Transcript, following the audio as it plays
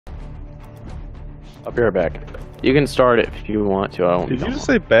I'll be right back. You can start it if you want to. I won't. Did you just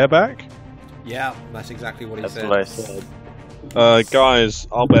say bareback? Yeah, that's exactly what he That's said. what I said. Guys,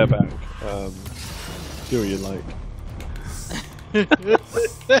 I'll bareback. Do what you like.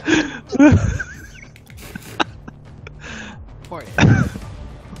 Poor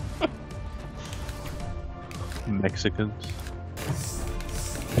Mexicans.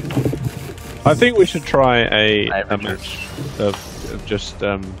 I think we should try a match of just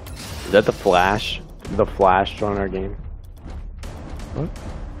Is that the Flash? The Flash on our game? What?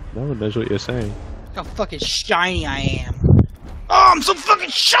 No one knows what you're saying. Look how fucking shiny I am. Oh, I'm so fucking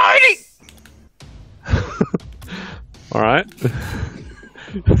shiny! Alright.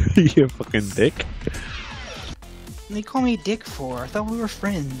 You fucking dick. They call me Dick for? I thought we were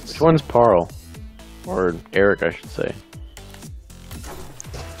friends. Which one's Parl? Or Eric, I should say.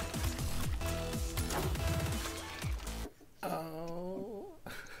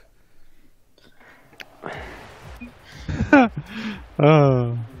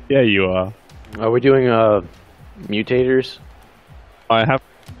 Oh, yeah, you are. Are we doing mutators? I have.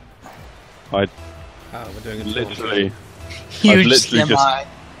 Oh, we're doing a Literally. Huge literally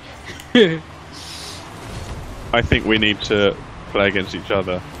semi. I think we need to play against each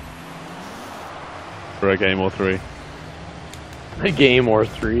other for a game or three. A game or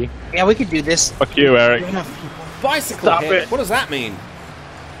three? Yeah, we could do this. Fuck you, Eric. bicycle Stop hit. it. What does that mean?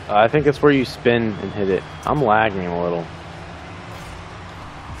 I think it's where you spin and hit it. I'm lagging a little.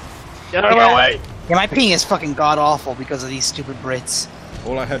 Get out of my way! Yeah, my ping is fucking god awful because of these stupid Brits.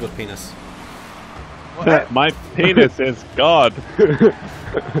 All I heard was penis. My penis is God.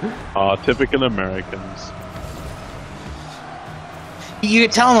 Typical Americans. You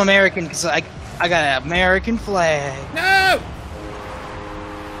can tell I'm American because I got an American flag. No!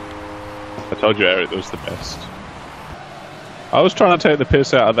 I told you, Eric, that was the best. I was trying to take the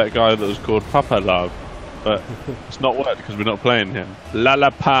piss out of that guy that was called Papa Love, but it's not worked because we're not playing him. La la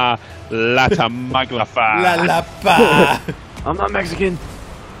pa, lata maglafa. La la pa! I'm not Mexican.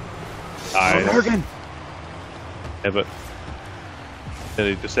 I'm Nice. American. Yeah, but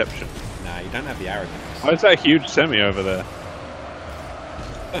silly deception. Nah, you don't have the arrogance. Why is that huge semi over there?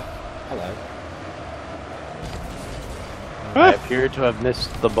 Hello. I appear to have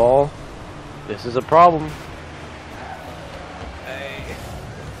missed the ball. This is a problem. Hey.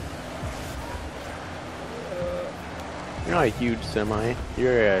 You're not a huge semi.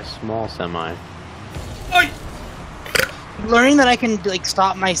 You're a small semi. Oi! Learning that I can like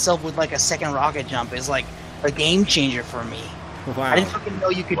stop myself with like a second rocket jump is like a game changer for me. Wow. I didn't fucking know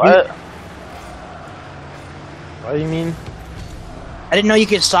you could do What? that. What do you mean? I didn't know you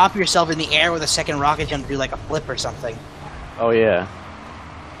could stop yourself in the air with a second rocket jump to do like a flip or something. Oh yeah.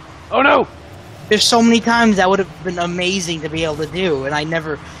 Oh no! There's so many times that would have been amazing to be able to do, and I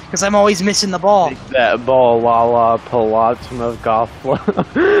never, because I'm always missing the ball. Take that ball, Lala Palatum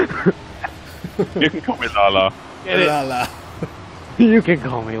Gothla. You can call me Lala. Get it? La la. You can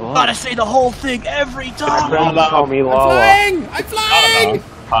call me Lala. Gotta say the whole thing every time. You can call me I'm Lala. flying! I'm flying!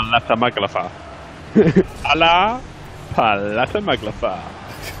 Palata maglafa. Ala palata maglafa.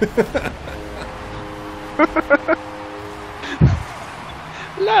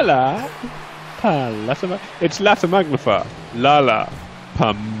 Lala palata mag. It's lata maglafa. Lala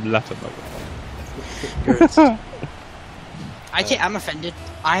pam lata maglafa. I'm offended.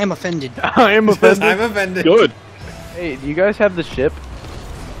 I am offended. I am offended. I'm offended. Good. Hey, do you guys have the ship?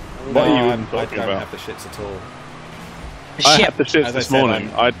 What are you No, even I talking don't about? have the shits at all. The I ship. had the shits As I this said,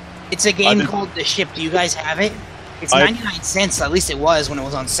 morning. It's a game didn't- called The Ship. Do you guys have it? It's I- 99 cents. At least it was when it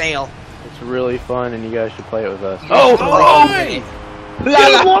was on sale. It's really fun, and you guys should play it with us. You guys should totally oh, get it.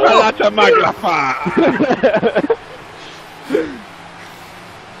 Lala palata maglafa.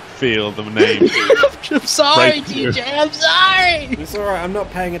 Feel the name. I'm sorry, Breakthrough. TJ. I'm sorry. It's alright, I'm not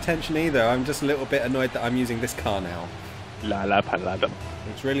paying attention either. I'm just a little bit annoyed that I'm using this car now. Lala palata.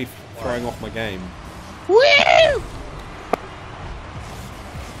 It's really throwing off my game. Woo!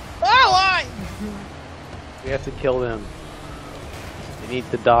 Oh, why? We have to kill them. They need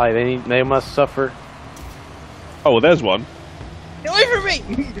to die. They must suffer. Oh, well, there's one. Get away from me!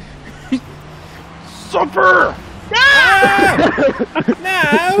 Suffer! No! No!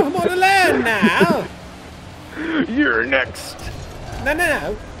 I'm on the land now! You're next. No,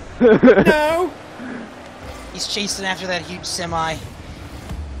 no, no! No! He's chasing after that huge semi.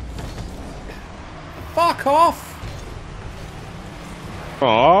 Fuck off!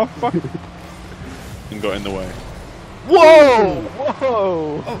 Aw, fuck. And got in the way. Whoa!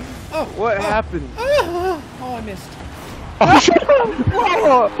 Whoa! Oh, What happened? oh, I missed.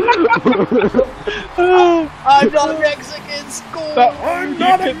 I'm not Mexican. Score. I'm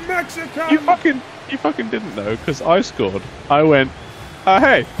not a Mexican! You fucking didn't know, because I scored. I went,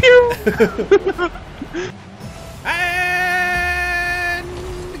 hey, pew! And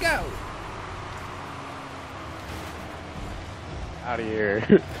go! Out of here.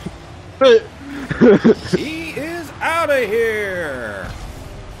 He is out of here!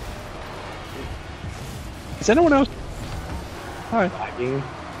 Is anyone else? Hi. Lagging.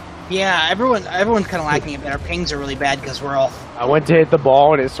 Yeah, everyone's kind of lacking it, but our pings are really bad because we're all. I went to hit the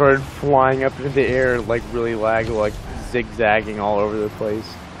ball and it started flying up into the air, like really lagged, like zigzagging all over the place.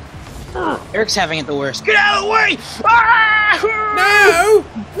 Eric's having it the worst. Get out of the way! Ah! No!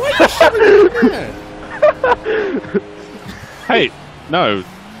 Why are you shoving me? Hey, no.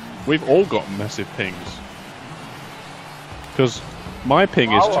 We've all got massive pings. Because my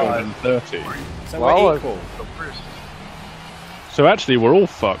ping is 230. So we're equal. So actually, we're all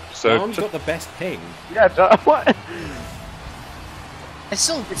fucked. So John's got the best ping. Yeah, what? It's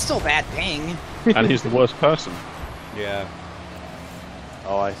still bad ping. and he's the worst person. Yeah.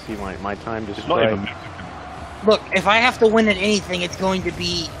 Oh, I see my time just He's not even strike. Mexican. Look, if I have to win at anything, it's going to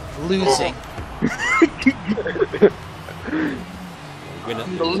be losing. Win at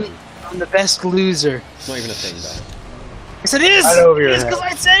I'm I'm the best loser. It's not even a thing, though. Yes, it is! Right over your It is head. because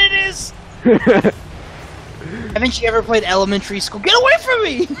I said it is! Haven't you ever played elementary school? Get away from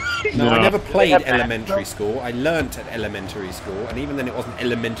me! No, I No. never played elementary school. I learnt at elementary school, and even then it wasn't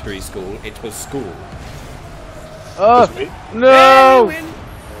elementary school, it was school. Oh, Yeah, no! we win!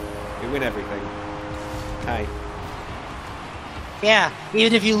 We win everything. Hey, Yeah,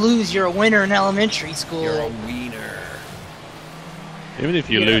 even if you lose, you're a winner in elementary school. you're a wiener. Even if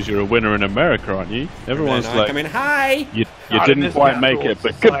you Yeah. lose, you're a winner in America, aren't you? Everyone's And then I like, come in, hi! you Not in didn't this quite make capital it,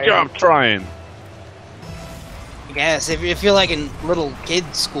 but good society. job trying. I guess if you're like in little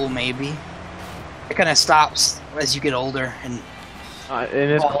kids school, maybe it kind of stops as you get older and In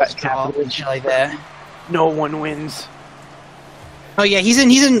this balls drop capital, and shit like that. no one wins. Oh yeah, he's in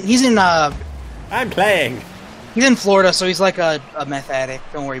I'm playing! Florida, so he's like a meth addict.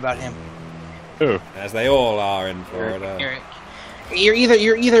 Don't worry about him. Oh, As they all are in Florida. Eric, you're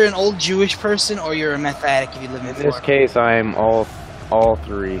either an old Jewish person or you're a meth addict if you live in In Florida. this case, I'm all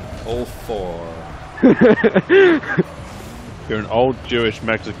three. All four. you're an old Jewish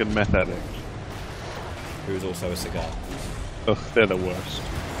Mexican meth addict. Who's also a cigar. Ugh, they're the worst.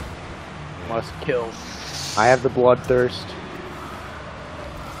 Must kill. I have the bloodthirst.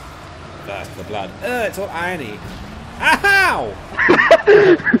 That's the blood. It's all irony. Ow!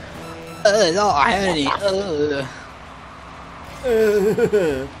 No, irony.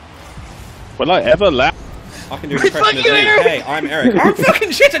 Will I ever laugh? I can do an impression Fuck of you, me. Eric! Hey, I'm Eric. I'm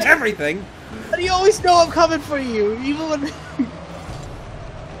fucking shit at everything! But you always know I'm coming for you, even when.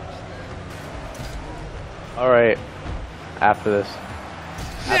 Alright. After this.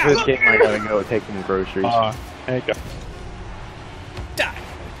 After this game, I gotta go take some groceries. There you go. Die!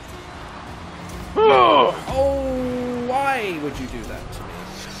 Oh! Oh, why would you do that to me?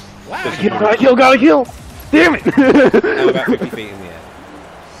 Wow! Gotta kill! Damn it! I'm about 50 feet in the air.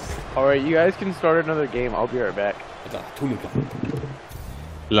 Alright, you guys can start another game. I'll be right back.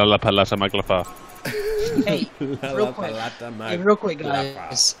 La la palasa maglafa. Hey, real quick,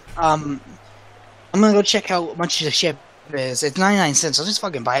 guys. I'm gonna go check how much the ship is. It's 99 cents. I'll just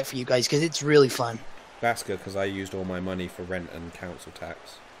fucking buy it for you guys because it's really fun. That's good, because I used all my money for rent and council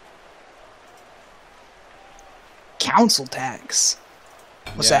tax. Council tax.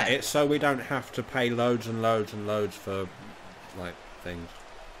 What's Yeah, that? it's so we don't have to pay loads and loads and loads for, like, things.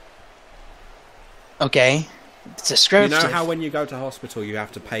 Okay. It's You descriptive. know how when you go to hospital you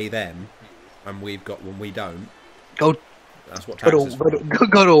have to pay them, and when we don't? Go That's what go tax is for.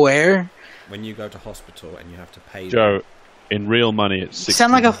 go to where? When you go to hospital and you have to pay them. Joe, in real money, it's You 60.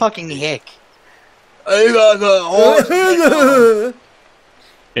 sound like a fucking hick. I got the horse.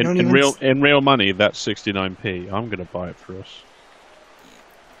 in, don't in even real in real money, that's 69p. I'm gonna buy it for us.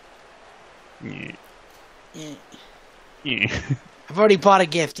 Yeah. Yeah. Yeah. I've already bought a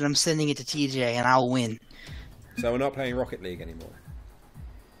gift and I'm sending it to TJ and I'll win. So we're not playing Rocket League anymore.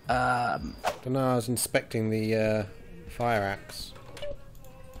 Um, Don't know, I was inspecting the fire axe.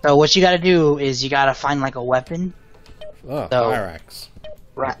 so what you gotta do is you gotta find like a weapon. Oh, So- fire axe.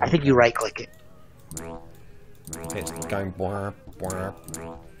 Right, I think you right click it. It's going bwarp, bwarp.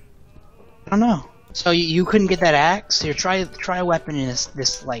 I don't know. So you couldn't get that axe? Here, try a weapon in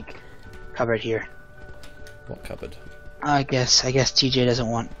this like cupboard here. What cupboard? I guess TJ doesn't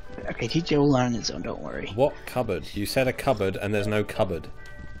want. Okay, TJ will learn on his own. Don't worry. What cupboard? You said a cupboard and there's no cupboard.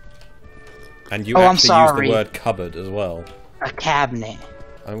 And you I'm actually used sorry. the word cupboard as well. A cabinet.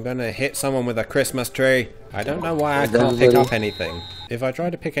 I'm gonna hit someone with a Christmas tree. I don't know why I can't pick up anything. If I try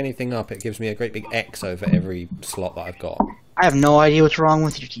to pick anything up, it gives me a great big X over every slot that I've got. I have no idea what's wrong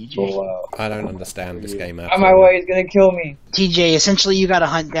with you, TJ. Oh, wow. I don't understand this game at On my all. way, he's gonna kill me. TJ, essentially you gotta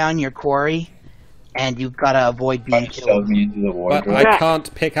hunt down your quarry, and you've gotta avoid being Punch killed. me into the But wardrobe. I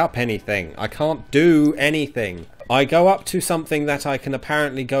can't pick up anything. I can't do anything. I go up to something that I can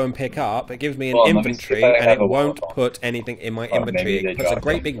apparently go and pick up. It gives me an Well, let me see inventory, if I and have it a won't wall. put anything in my Oh, inventory. maybe they It puts a dropped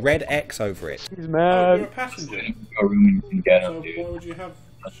great it. big red X over it. He's Oh, you're a mad. passenger. Go room and get him, So dude. why would you have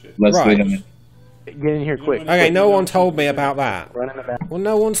shit? Let's Right. wait a minute. Get in here quick. Okay, no one told me about that. Run in the back. Well,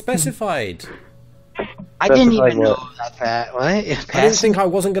 no one specified. I didn't Specify even what? know about that. What? I didn't think I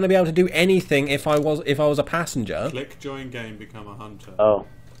wasn't going to be able to do anything if I was a passenger. Click join game, become a hunter. Oh.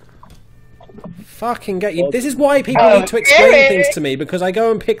 Fucking get you. This is why people Oh, need to explain Eric! things to me, because I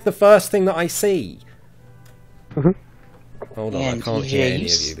go and pick the first thing that I see. Hold on, I Man, can't TJ, hear any you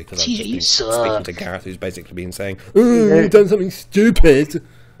of you because TJ, I've just you been speaking suck. to Gareth, who's basically been saying, "Oh, you've done something stupid."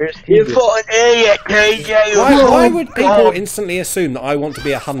 Here's You TJ. fucking idiot, TJ. Why would people instantly assume that I want to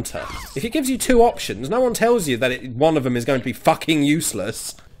be a hunter? If it gives you two options, no one tells you that one of them is going to be fucking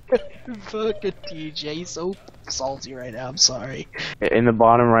useless. Fucking TJ, he's so salty right now. I'm sorry. In the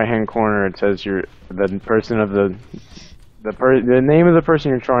bottom right-hand corner, it says you're the person of the name of the person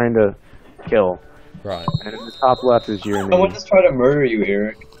you're trying to kill, Right. and in the top left is your Someone name. just tried to murder you,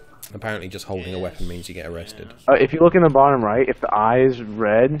 Eric. Apparently, just holding a weapon means you get arrested. If you look in the bottom right, if the eye is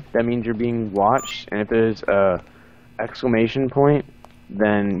red, that means you're being watched, and if there's a exclamation point,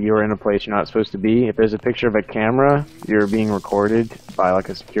 then you're in a place you're not supposed to be. If there's a picture of a camera, you're being recorded by like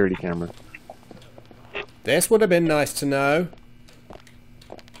a security camera. This would have been nice to know.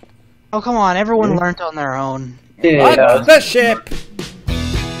 Oh, come on. Everyone learned on their own. Yeah. On the ship!